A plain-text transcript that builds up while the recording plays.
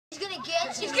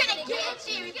get you. He's gonna get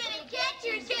you. He's gonna get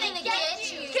you. He's gonna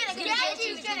get you. He's gonna get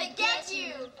you. He's gonna get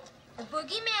you. The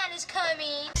boogeyman is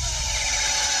coming.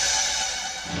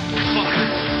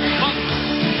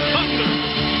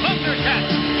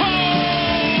 Thundercats!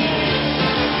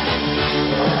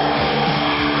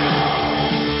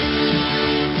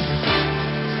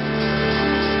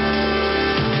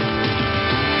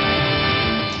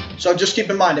 So just keep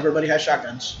in mind, everybody has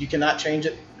shotguns. You cannot change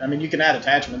it. I mean, you can add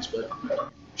attachments, but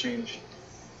change.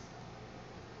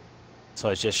 So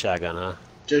it's just shotgun, huh?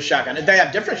 Just shotgun. They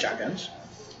have different shotguns,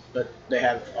 but they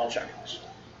have all shotguns.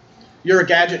 Your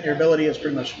gadget and your ability is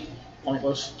pretty much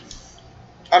pointless.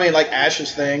 I mean, like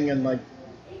Ash's thing, and like,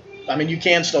 I mean, you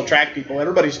can still track people.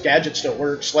 Everybody's gadget still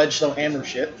works. Sledge still hammers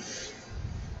shit.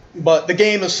 But the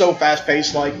game is so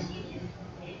fast-paced, like,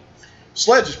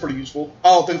 Sledge is pretty useful.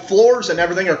 Oh, the floors and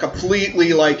everything are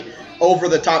completely, like,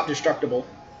 over-the-top destructible.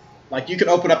 Like, you can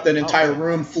open up an entire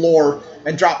room floor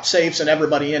and drop safes and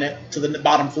everybody in it to the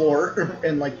bottom floor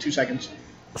in, like, 2 seconds.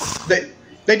 They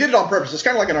did it on purpose. It's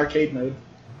kind of like an arcade mode.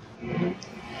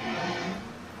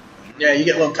 Yeah, you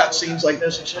get little cutscenes like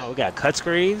this and shit. Oh, we got cut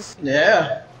screens?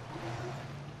 Yeah.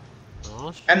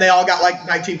 Oh, shit. And they all got, like,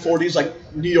 1940s, like,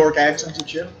 New York accents and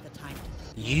shit.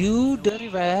 You dirty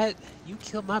rat. You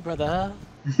killed my brother.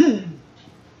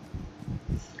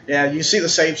 Yeah, you see the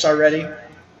safes already.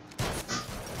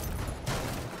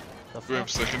 Do we have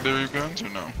secondary guns or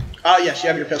no? Yes, you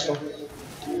have your pistol.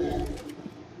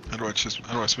 How do I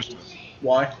switch this?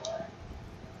 Why?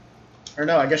 Or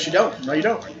no, I guess you don't. No, you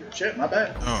don't. Shit, my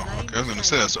bad. Oh, okay. I was gonna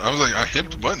say that. So I was like, I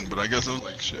hit the button, but I guess I was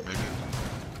like, shit, maybe.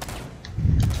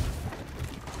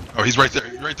 Oh, he's right there.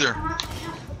 He's right there.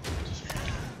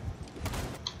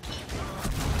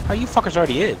 How you fuckers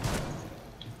already in?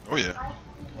 Oh yeah.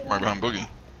 Right behind Boogie.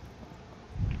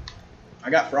 I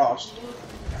got Frost.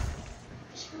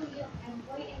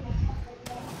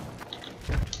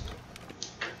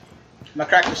 My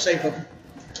crack was safe with him.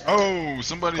 Oh,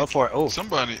 somebody. Go for it. Oh.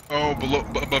 Somebody. Oh,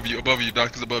 above you.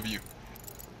 Doc is above you.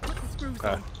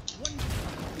 Okay.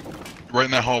 Right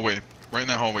in that hallway. Right in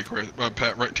that hallway, Chris.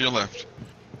 Pat, right to your left.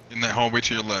 In that hallway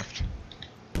to your left.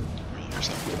 Or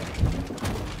something.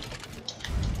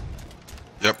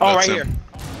 Yep, Oh, that's right him. here.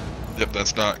 Yep,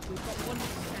 that's Doc.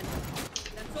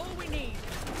 That's all we need.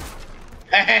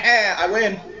 I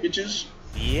win, bitches.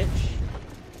 Bitch.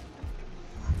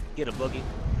 Get a boogie.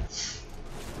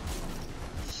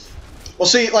 Well,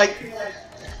 see, like,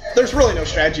 there's really no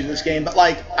strategy to this game, but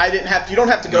like, you don't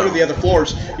have to go to the other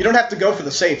floors. You don't have to go for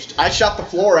the safes. I shot the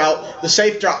floor out. The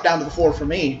safe dropped down to the floor for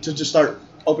me to just start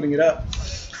opening it up.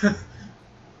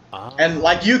 And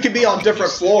like, you could be on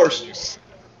different floors.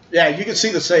 Yeah, you can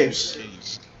see the safes.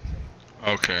 Jeez.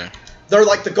 Okay. They're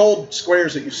like the gold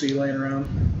squares that you see laying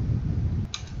around.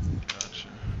 Gotcha.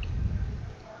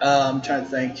 I'm trying to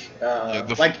think. Yeah,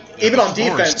 even the on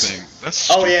defense. thing. That's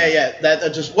Oh stupid. yeah.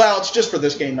 That just it's just for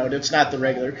this game mode. It's not the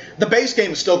regular. The base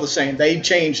game is still the same. They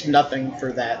changed nothing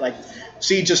for that. Like,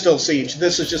 Siege is still Siege.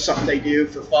 This is just something they do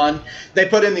for fun. They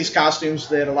put in these costumes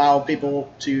that allow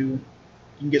people to. You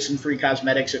can get some free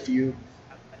cosmetics if you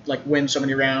like win so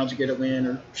many rounds, you get a win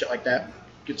or shit like that.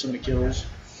 Get so many kills.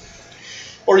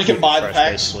 Or you can buy the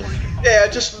packs. Yeah,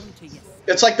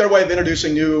 it's like their way of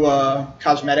introducing new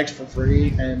cosmetics for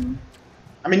free, and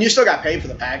I mean you still got paid for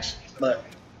the packs, but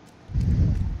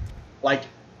like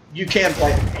you can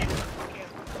play it.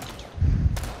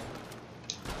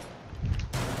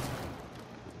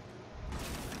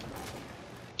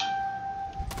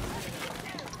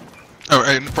 Oh,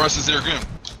 hey, the process there again.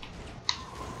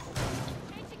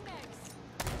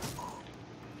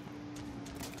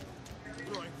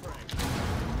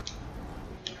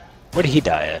 Where did he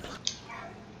die at?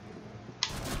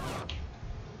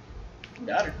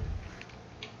 Got her.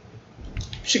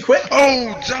 She quit.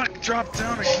 Oh, Doc dropped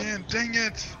down again. Dang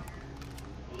it.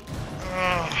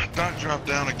 Doc dropped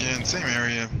down again. Same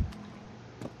area.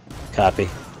 Copy.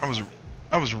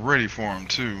 I was ready for him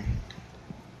too.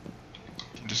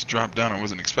 He just dropped down. I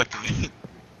wasn't expecting it.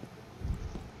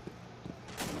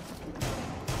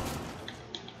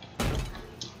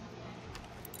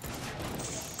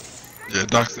 Yeah,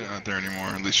 Doc's not there anymore.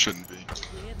 At least shouldn't be.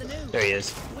 There he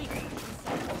is.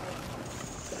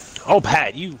 Oh,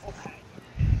 Pat, you.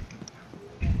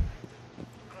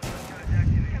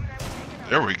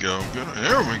 There we go. Good.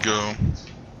 There we go.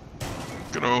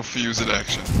 Good old fuse at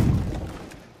action.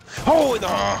 Oh,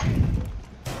 no.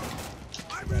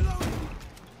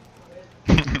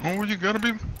 Oh, you gotta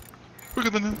be quicker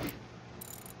than that.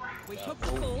 We took the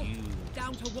call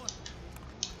down to 1.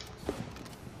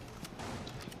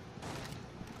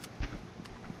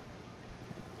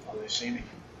 Oh, they see me.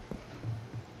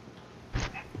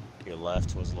 Your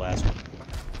left was the last one.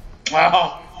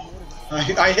 Oh,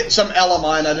 I hit some L of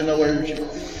mine. I didn't know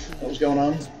what was going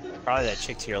on. Probably that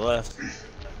chick to your left.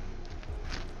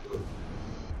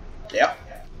 Yep.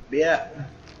 Yeah.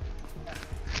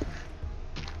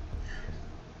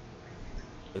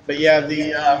 But yeah,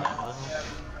 the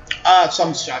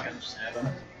some shotguns have them.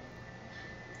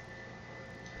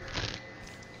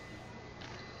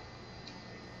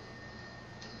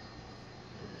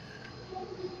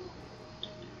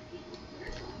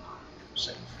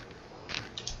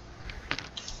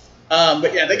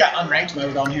 But yeah, they got unranked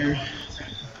mode on here.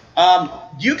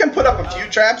 You can put up a few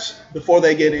traps before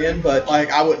they get in, but like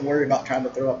I wouldn't worry about trying to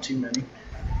throw up too many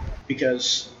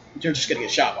because you're just gonna get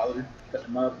shot while they're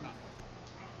putting them up.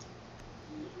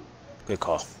 Good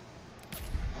call.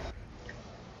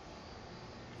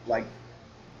 Like,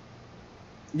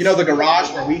 you know the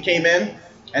garage where we came in,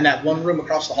 and that one room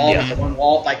across the hall with the one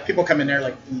wall. Like people come in there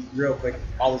like real quick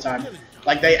all the time.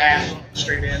 Like they ass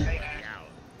straight in.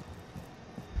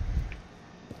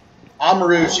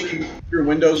 Amaru, she can through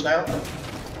windows now.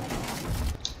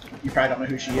 You probably don't know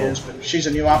who she is, but she's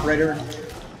a new operator.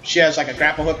 She has like a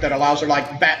grapple hook that allows her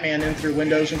like Batman in through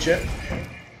windows and shit.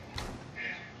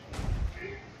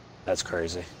 That's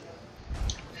crazy.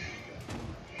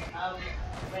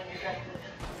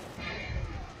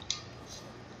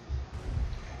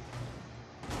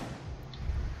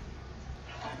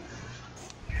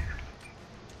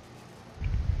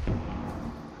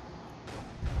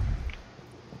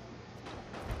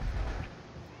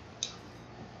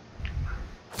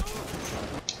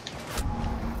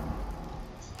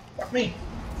 Fuck me.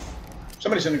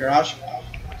 Somebody's in the garage.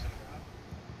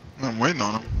 I'm waiting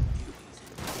on him.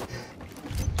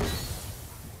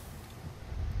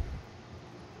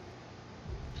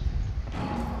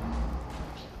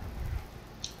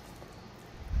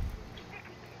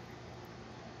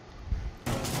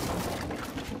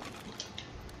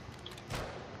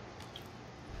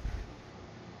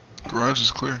 Garage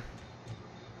is clear.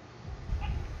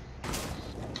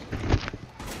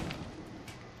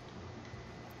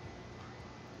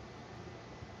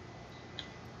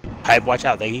 Hype, watch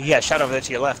out. He got shot over there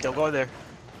to your left. Don't go in there.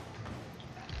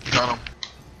 Got him.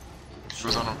 He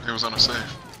was on a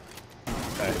safe.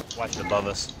 Okay, watch it above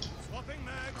us. Okay.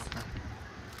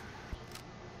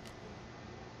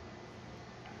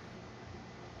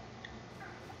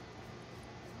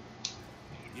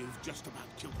 You've just about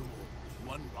killed them all.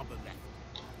 One robber left.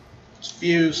 It's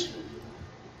Fuse.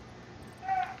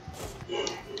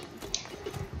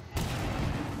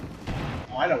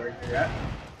 Oh, I know where you're at.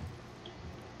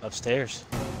 Upstairs.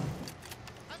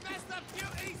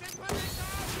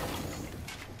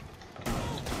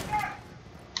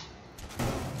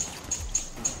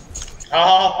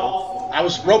 Oh, I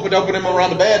was roping open him around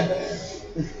the bed.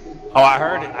 Oh, I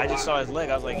heard it. I just saw his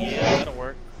leg. I was like, yeah, that'll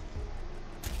work.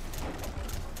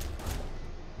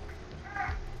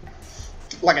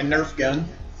 Like a Nerf gun.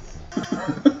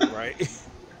 Right.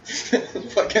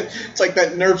 Fucking, it's like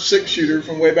that Nerf 6-shooter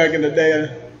from way back in the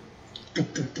day.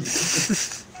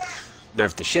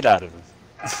 Nerfed the shit out of him.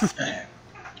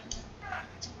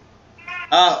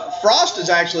 Frost has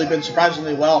actually been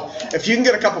surprisingly well. If you can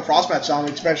get a couple Frost mats on,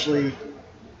 especially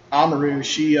Amaru,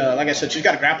 she, like I said, she's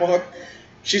got a grapple hook.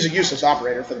 She's a useless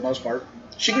operator for the most part.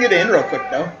 She can get in real quick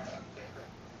though.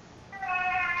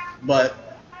 But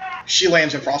she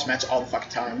lands in Frost mats all the fucking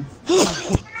time.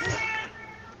 Is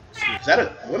that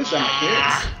a, what is that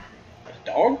here? A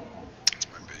dog? It's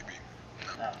my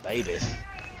baby. Baby.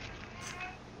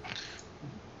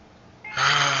 Oh,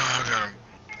 I got him.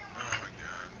 Oh my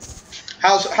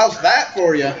god. How's that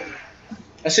for you?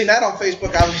 I seen that on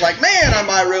Facebook. I was like, man, am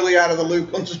I really out of the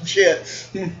loop on some shit?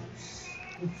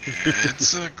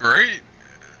 It's great.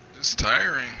 Just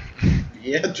tiring.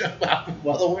 Yeah, I'm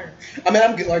well aware. I mean,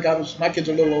 I'm like my kids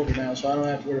are a little older now, so I don't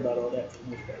have to worry about all that for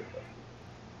the most part. But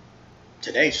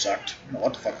today sucked. I don't know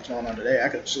what the fuck was going on today. I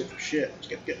couldn't sleep for shit. It's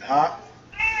getting hot.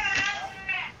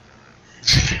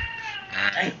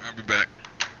 Alright, I'll be back.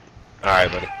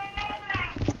 Alright, buddy.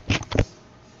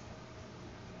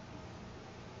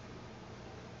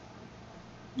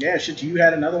 Yeah, shit, you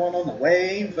had another one on the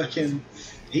way. Fucking,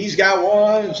 he's got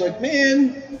one. It's like,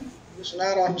 man, missing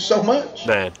out on so much.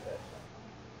 Man.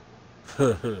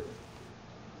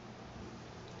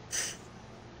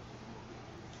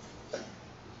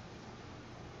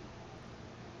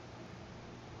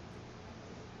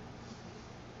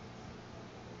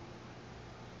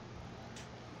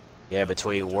 Yeah,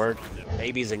 between work,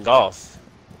 babies, and golf.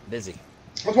 Busy.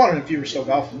 I was wondering if you were still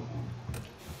golfing.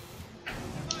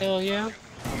 Hell yeah.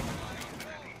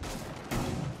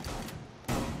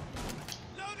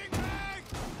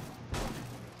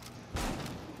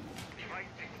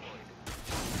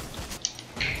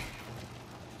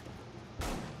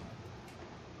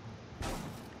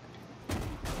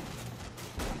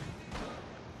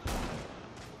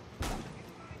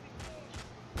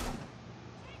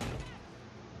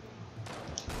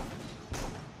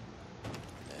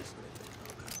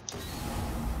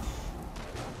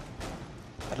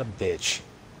 a bitch.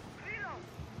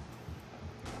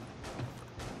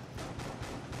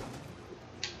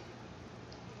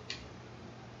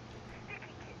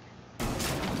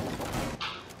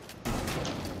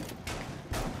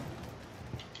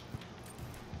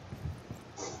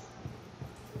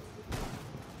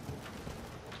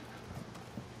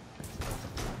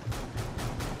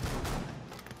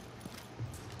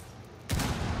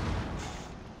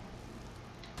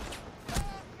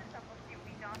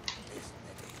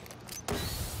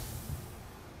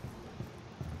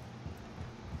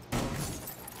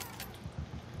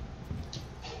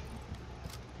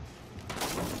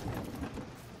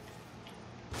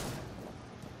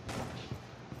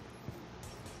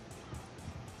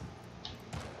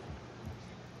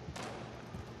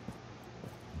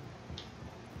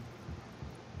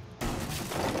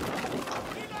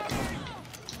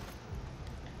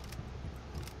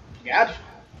 Gotcha.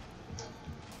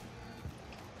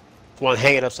 One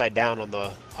hanging upside down on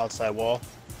the outside wall.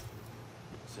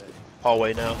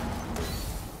 Hallway now.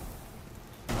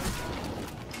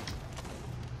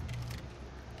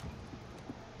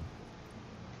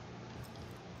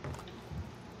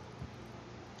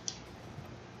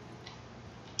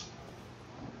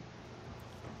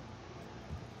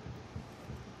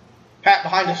 Pat,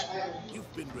 behind us.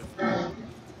 You've been removed.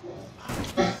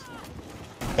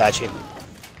 Got you.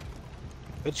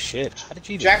 Good shit. How did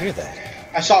you even hear that?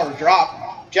 I saw her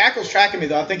drop. Jackal's tracking me,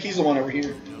 though. I think he's the one over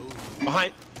here.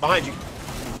 Behind you.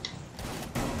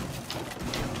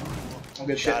 Oh,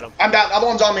 good shit. Got him. I'm down. Other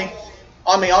one's on me.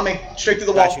 On me. Straight through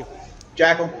the Got wall. you.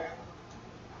 Jackal.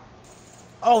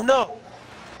 Oh no!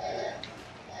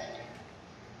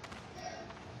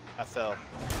 I fell.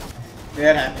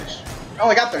 Yeah, it happens. I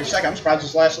only got 30 seconds. I'm surprised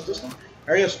this lasted this long.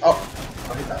 There he is. Oh,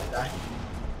 he's about to die.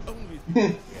 Only the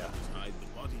hide the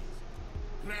bodies.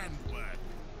 Grand work.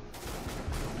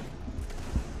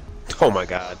 Oh my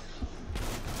god.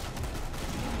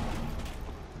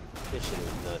 This shit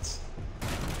is nuts.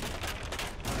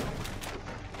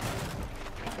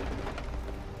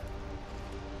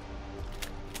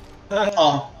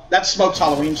 Oh, that's Smoke's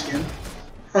Halloween skin.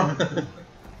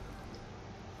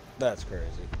 That's crazy.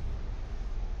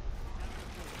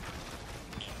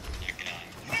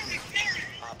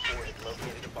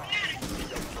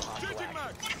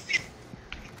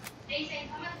 Jason,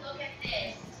 come and look at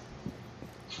this.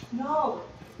 No.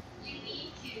 You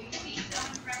need to. You need to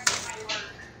impress my work.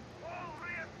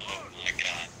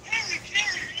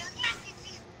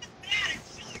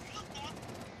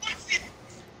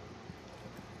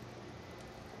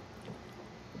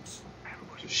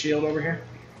 Just shield over here.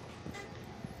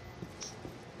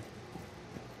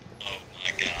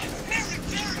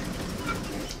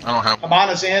 I don't have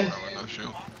Habana's in. no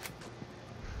shield.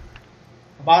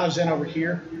 Habana's in over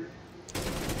here.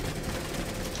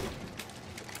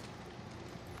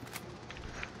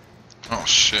 Oh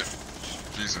shit.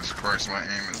 Jesus Christ, my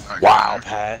aim is not Wow, good.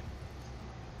 Pat.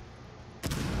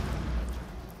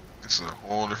 This is a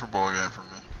whole different ball game for me.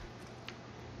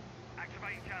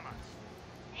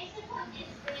 Jason, what is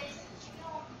this? You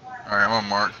don't work. Alright, I'm on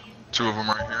mark. Two of them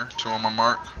right here. Two on my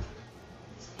mark.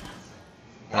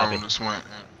 One of them Copy. just went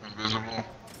invisible.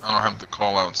 I don't have the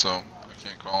call out, so I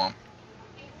can't call them.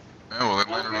 Yeah, well,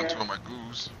 they landed on two of my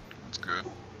goos. That's good.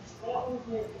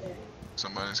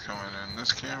 Somebody's coming in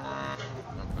this camera. Oh,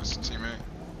 that's a teammate.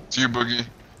 It's you, Boogie.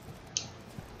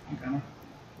 Okay.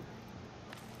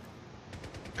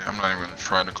 Yeah, I'm not even gonna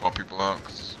try to call people out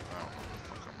because I don't know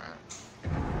where the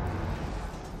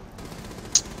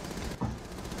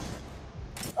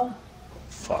fuck I'm at.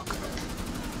 Fuck.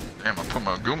 Damn, I put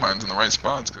my goo mines in the right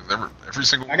spots because every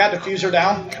single I got one diffuser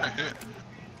down. I hit.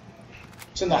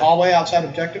 It's in the hallway outside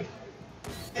objective.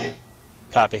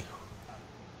 Copy.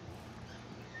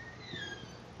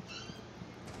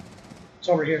 It's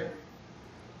over here.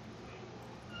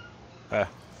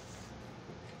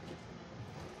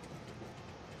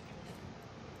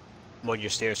 I'm on your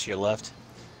stairs to your left.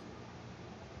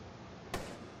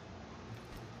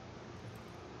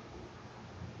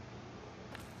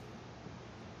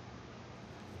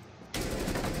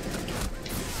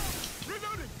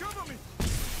 Reloading, cover me.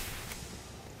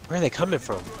 Where are they coming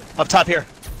from? Up top here.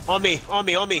 On me.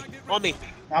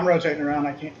 I'm rotating around.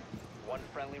 I can't. One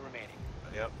friendly remaining.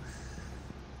 Yep.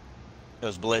 It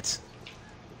was Blitz.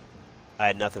 I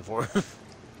had nothing for him.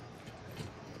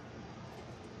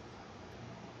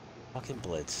 Fucking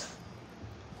Blitz.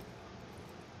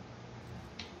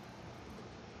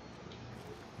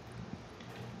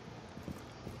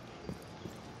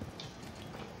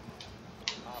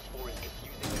 Op 4 is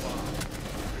defusing the bomb.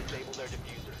 Disable their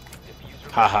diffuser.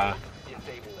 Diffuser. Haha.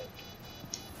 Disable it.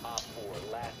 Op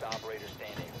 4, last operator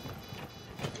standing.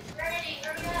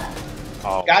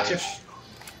 Oh, Gotcha. bitch.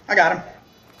 I got him.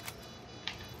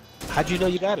 How'd you know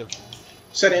you got him?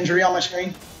 Said injury on my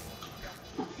screen.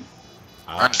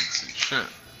 I didn't see shit.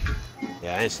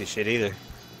 Yeah, I didn't see shit either.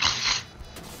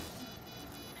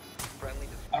 Friendly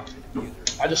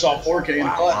diffuser. I just saw 4K in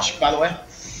the clutch, by the way.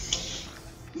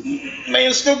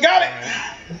 Man, still got it.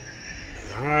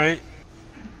 All right.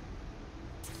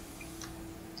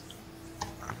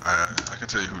 I can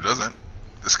tell you who doesn't.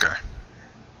 This guy.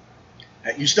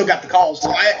 You still got the calls.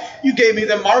 You gave me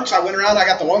them marks. I went around. I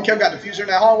got the one kill, got diffuser in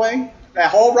that hallway.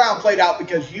 That whole round played out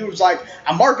because you was like,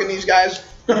 I'm marking these guys.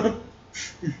 Yeah,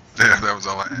 that was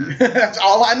all I had. That's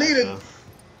all I needed.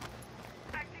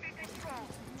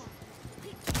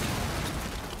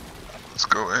 Let's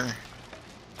go A.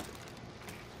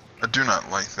 I do not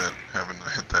like that, having to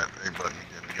hit that A button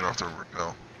again to get off the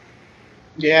repel.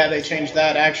 Yeah, they changed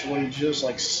that actually just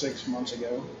like 6 months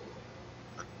ago.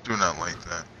 I do not like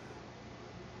that.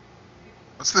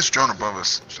 What's this drone above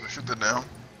us? Should I shoot that down?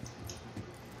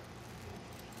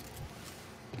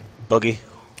 Boogie.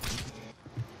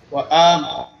 Well,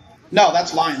 no,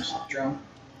 that's Lion's drone.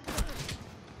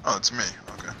 Oh, it's me.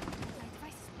 Okay.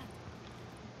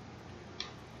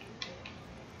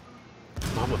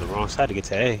 I'm on the wrong side to get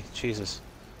to A. Jesus.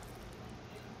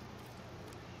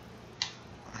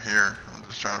 I'm here. I'm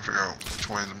just trying to figure out which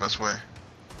way is the best way.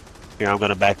 Here, I'm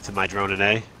gonna back to my drone in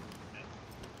A.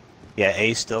 Yeah,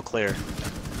 A's still clear.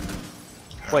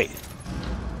 Wait.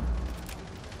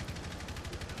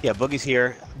 Yeah, Boogie's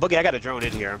here. Boogie, I got a drone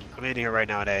in here. I'm in here right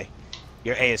now at A.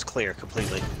 Your A is clear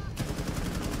completely.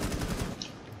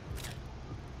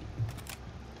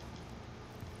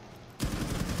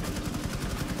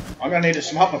 I'm gonna need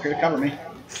some help up here to cover me.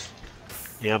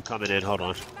 Yeah, I'm coming in. Hold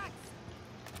on.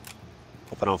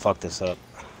 Hope I don't fuck this up.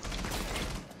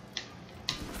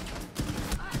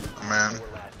 Man. Four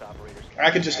last operators.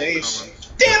 I could just ace.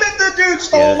 Damn it, the dude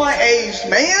stole my ace,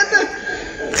 man!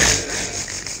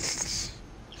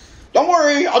 Don't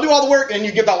worry, I'll do all the work and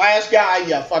you get the last guy,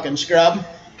 you fucking scrub.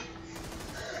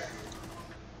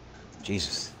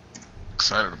 Jesus.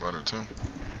 Excited about it too.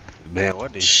 Man,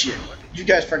 what did Shit. You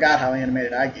guys forgot how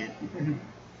animated I get.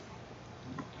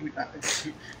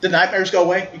 The nightmares go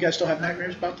away? You guys still have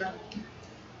nightmares about that?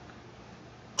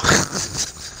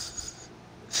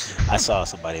 I saw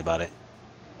somebody about it.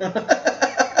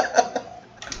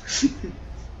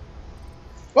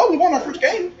 Well, we won our first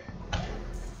game.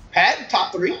 Pat,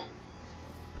 top 3.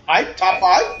 Hype, top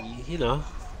 5. You know.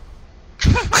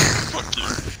 Fuck you.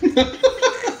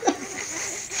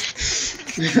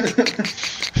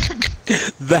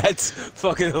 That's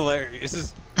fucking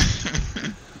hilarious.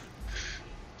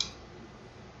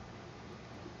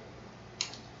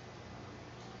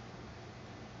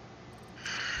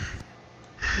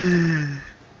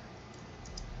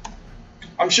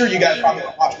 I'm sure you guys probably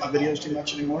don't watch my videos too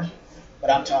much anymore, but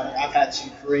I'm telling you, I've had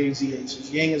some crazy aces.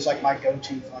 Ying is like my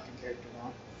go-to fucking character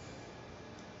now.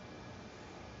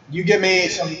 You give me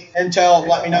some intel,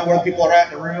 let me know where people are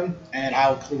at in the room, and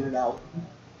I'll clear it out.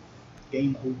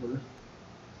 Game over.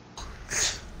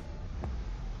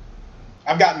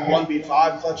 I've gotten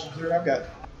 1v5 clutches through. I've got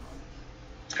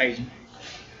crazy.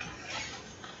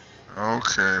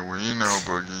 Okay, we know,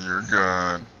 Boogie, you're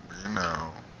God. We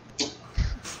know.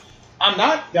 I'm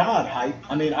not God hype.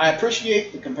 I mean, I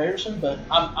appreciate the comparison, but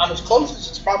I'm as close as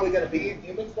it's probably going to be in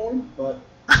human form, but...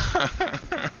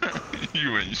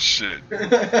 You ain't shit.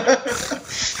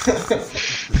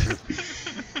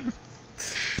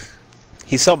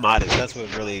 He's so modest. That's what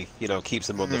really, you know, keeps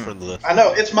him on the front of the list. I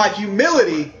know, it's my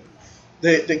humility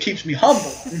that keeps me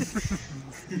humble.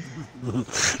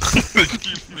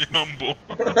 Keep me humble.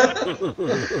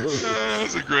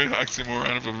 That's a great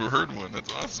oxymoron if I've ever heard one.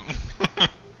 That's awesome.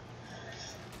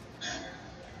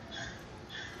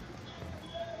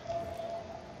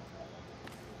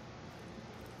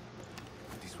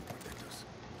 These will protect us.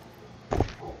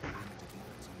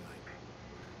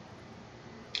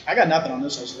 I got nothing on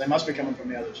this one, so they must be coming from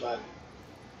the other side,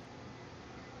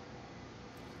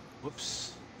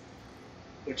 Whoops.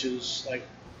 which is like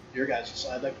your guys'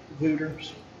 side, like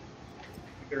Vooters,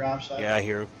 garage side. Yeah, I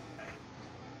hear him.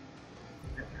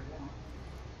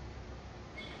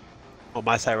 On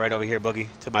my side, right over here, Boogie,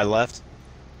 to my left.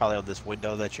 Probably on this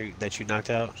window that you knocked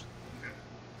out.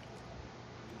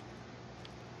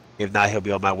 If not, he'll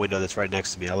be on my window that's right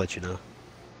next to me. I'll let you know.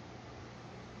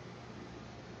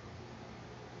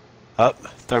 Up,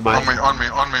 thermite. On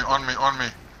me.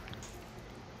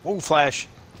 Ooh, flash.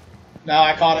 No,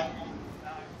 I caught it.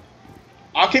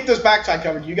 I'll keep this backside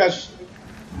covered. You guys.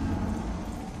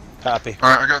 Copy.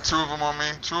 Alright, I got 2 of them on me.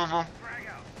 2 of them.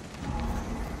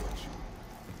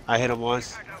 I hit him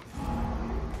once.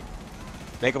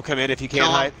 Make him come in if you can, Kill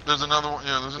him. hype. There's another one.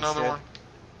 Yeah, there's another shit. one.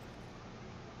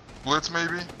 Blitz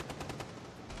maybe.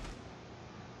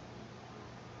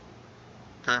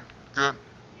 Okay, good.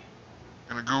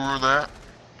 Gonna guru that.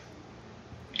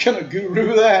 Gonna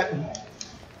guru that.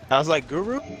 I was like,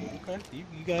 Guru? Okay, you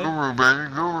got it. Guru,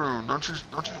 baby, guru. Don't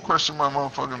you question my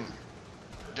motherfucking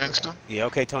gangster? Yeah,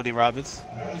 okay, Tony Robbins.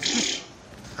 Hey,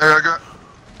 I got.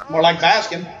 More like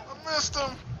Baskin. I missed him.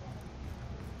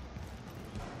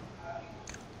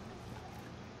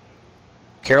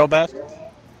 Carol Bass?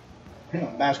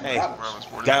 Baskin Hey. Robbins. Robbins,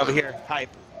 45. Guy over here. Hype.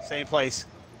 Same place.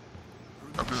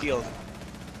 Shield.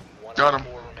 Got him.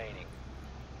 4 remaining.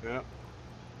 Yep.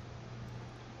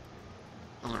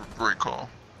 That was a great call.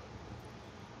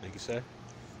 Thank you, sir.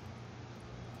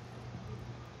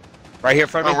 Right here in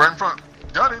front of Oh, me. right in front.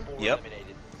 Got him. 4 Yep.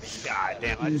 eliminated. Mission God damn,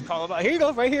 I successful. just called him out. Here you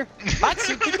go, right here. Hot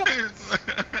seat, pick it up.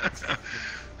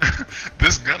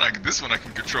 This one I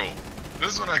can control.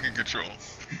 This one I can control.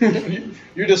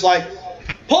 You're just like,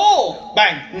 pull!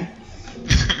 Bang!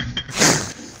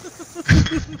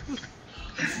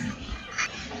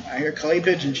 I hear clay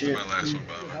pigeon shit. My last one,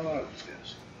 by the way. How about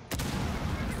this?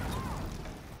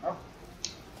 Oh,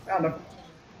 found him.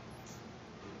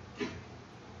 Give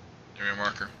me a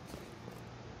marker.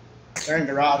 They're in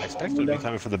garage. I expect them to be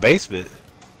coming from the basement.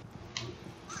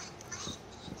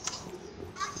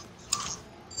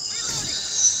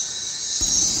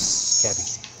 Cabby.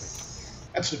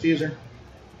 That's diffuser.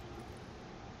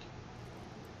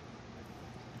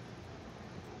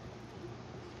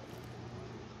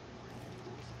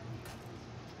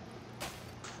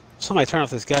 Somebody turn off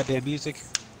this goddamn music.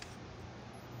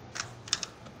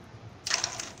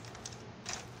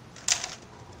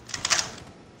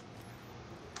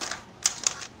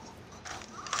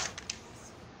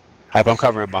 Hype, I'm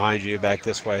covering behind you, back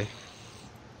this way.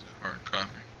 Hard copy.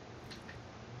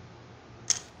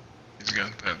 He's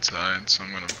got that side, so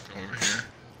I'm gonna go over here.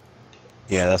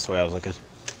 Yeah, that's the way I was looking.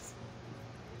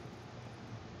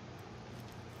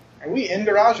 Are we in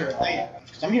garage or are they?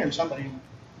 Because I'm hearing somebody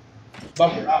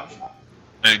above garage.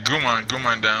 Hey,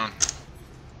 Goomine down.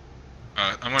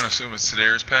 I'm gonna assume it's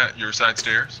stairs, Pat. Your side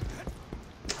stairs.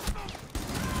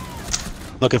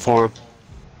 Looking for him.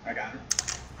 I got her.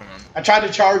 Hold on. I tried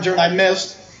to charge her and I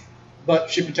missed, but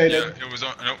she Yeah, potatoed. it was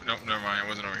on. Nope, never mind. It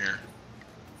wasn't over here.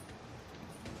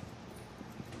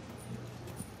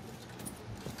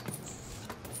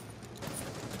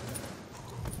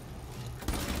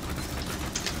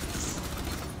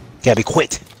 Gabby,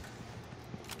 quit.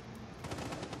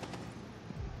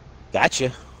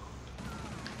 Gotcha.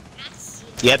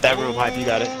 Yep, that room, Hype, you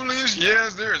got it. Holy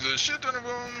yes, there's a shit ton of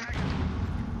them.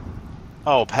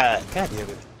 Oh, Pat. God damn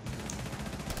it.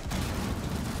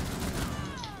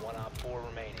 1 op 4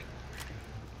 remaining.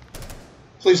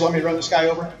 Please let me run this guy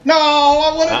over. No,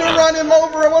 I wanted to run him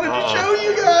over. I wanted to show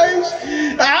you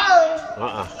guys.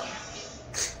 Ah!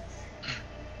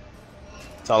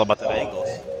 It's all about the angles.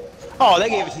 Oh, they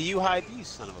gave it to you, Hype. You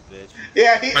son of a bitch.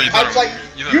 Yeah, Oh, you I thought was it like,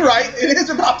 was- you thought you're it was- right. It is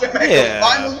about the angle. Yeah.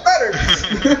 Mine was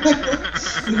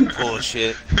better.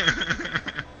 Bullshit.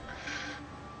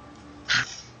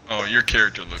 Oh, your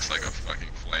character looks like a fucking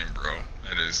flame, bro.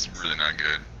 That is really not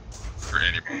good for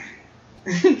anybody.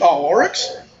 Oh, Oryx?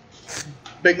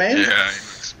 Big man? Yeah, he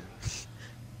looks.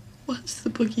 What's the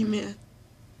boogeyman?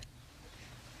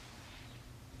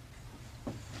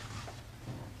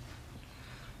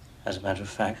 As a matter of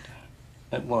fact,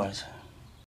 it was.